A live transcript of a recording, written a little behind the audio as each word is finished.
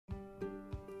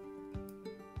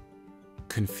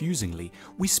Confusingly,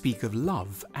 we speak of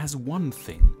love as one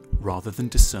thing, rather than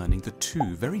discerning the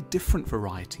two very different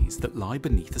varieties that lie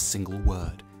beneath a single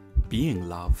word: being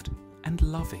loved and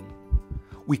loving.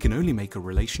 We can only make a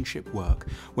relationship work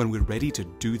when we're ready to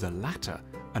do the latter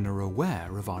and are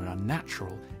aware of our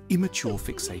unnatural, immature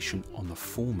fixation on the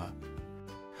former.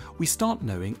 We start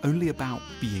knowing only about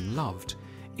being loved.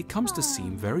 It comes to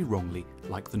seem very wrongly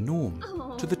like the norm.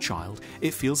 To the child,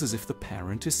 it feels as if the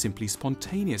parent is simply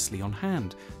spontaneously on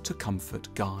hand to comfort,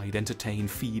 guide, entertain,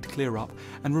 feed, clear up,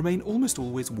 and remain almost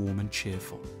always warm and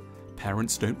cheerful.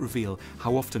 Parents don't reveal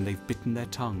how often they've bitten their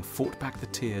tongue, fought back the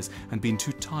tears, and been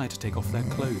too tired to take off their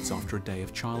clothes after a day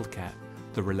of childcare.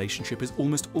 The relationship is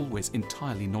almost always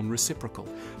entirely non-reciprocal.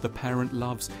 The parent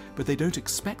loves, but they don't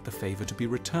expect the favour to be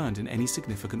returned in any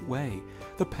significant way.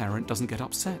 The parent doesn't get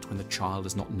upset when the child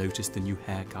has not noticed the new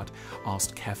haircut,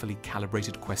 asked carefully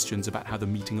calibrated questions about how the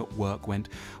meeting at work went,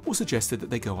 or suggested that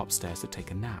they go upstairs to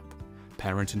take a nap.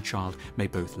 Parent and child may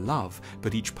both love,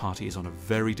 but each party is on a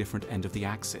very different end of the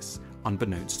axis,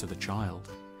 unbeknownst to the child.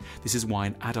 This is why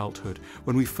in adulthood,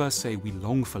 when we first say we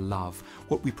long for love,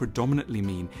 what we predominantly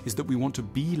mean is that we want to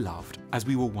be loved as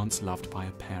we were once loved by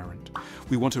a parent.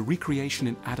 We want a recreation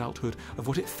in adulthood of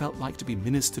what it felt like to be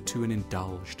ministered to and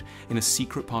indulged. In a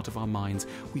secret part of our minds,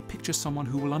 we picture someone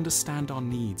who will understand our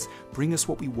needs, bring us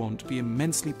what we want, be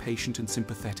immensely patient and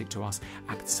sympathetic to us,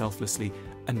 act selflessly,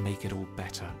 and make it all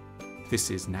better. This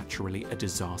is naturally a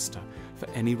disaster. For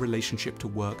any relationship to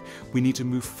work, we need to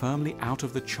move firmly out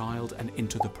of the child and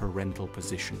into the parental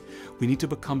position. We need to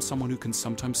become someone who can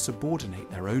sometimes subordinate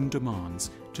their own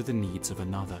demands to the needs of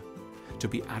another. To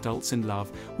be adults in love,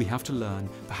 we have to learn,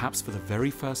 perhaps for the very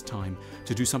first time,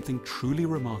 to do something truly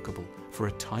remarkable, for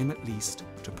a time at least,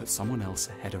 to put someone else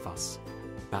ahead of us.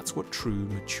 That's what true,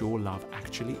 mature love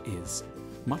actually is,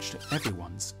 much to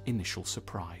everyone's initial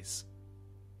surprise.